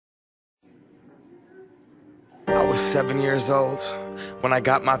7 years old when I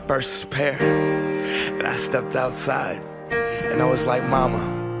got my first pair, and I stepped outside and I was like, mama,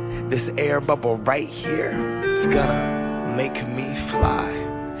 this air bubble right here, it's gonna make me fly.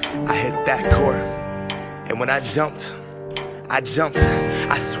 I hit that court, and when I jumped, I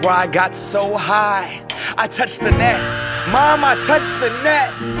swear I got so high, I touched the net. Mom, I touched the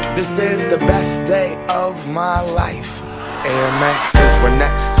net. This is the best day of my life. Air Maxes were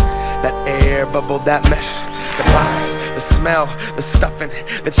next. That air bubble, that mesh, the box, the smell, the stuffing,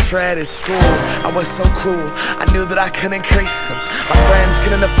 the tread at school. I was so cool, I knew that I couldn't crease them. My friends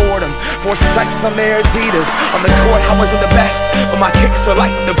couldn't afford them. 4 stripes on their Adidas. On the court, I wasn't the best, but my kicks were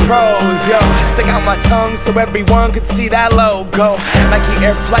like the pros. Yo, I stick out my tongue so everyone could see that logo. Nike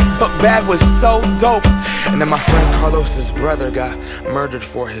Air Flight book bag was so dope. And then my friend Carlos's brother got murdered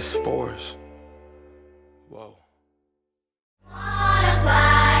for his 4s. Whoa.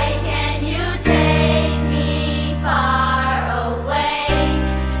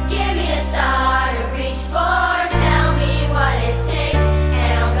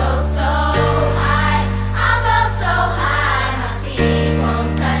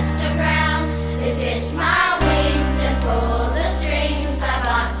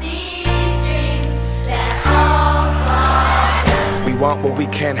 We want what we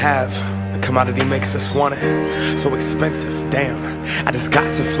can't have. The commodity makes us want it. So expensive, damn. I just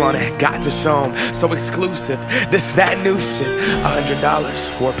got to flaunt it, got to show 'em. So exclusive, this, that new shit. $100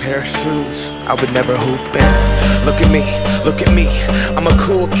 for a pair of shoes. I would never hoop in. Look at me, I'm a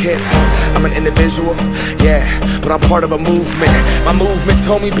cool kid. I'm an individual, yeah, but I'm part of a movement. My movement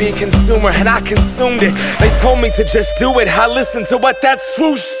told me be a consumer, and I consumed it. They told me to just do it, I listened to what that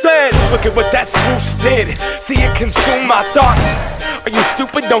swoosh said. Look at what that swoosh did, see it consume my thoughts. Are you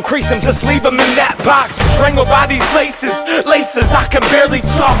stupid? Don't crease them, just leave them in that box. Strangled by these laces, I can barely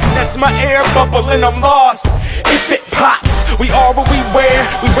talk. That's my air bubble and I'm lost. If it pops, we are what we wear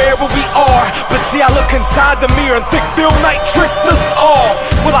what we are. But see, I look inside the mirror and think Phil Knight tricked us all.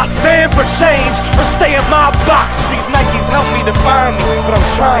 Will I stand for change or stay in my box? These Nikes help me define me, but I'm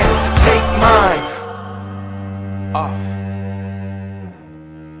trying to take mine off.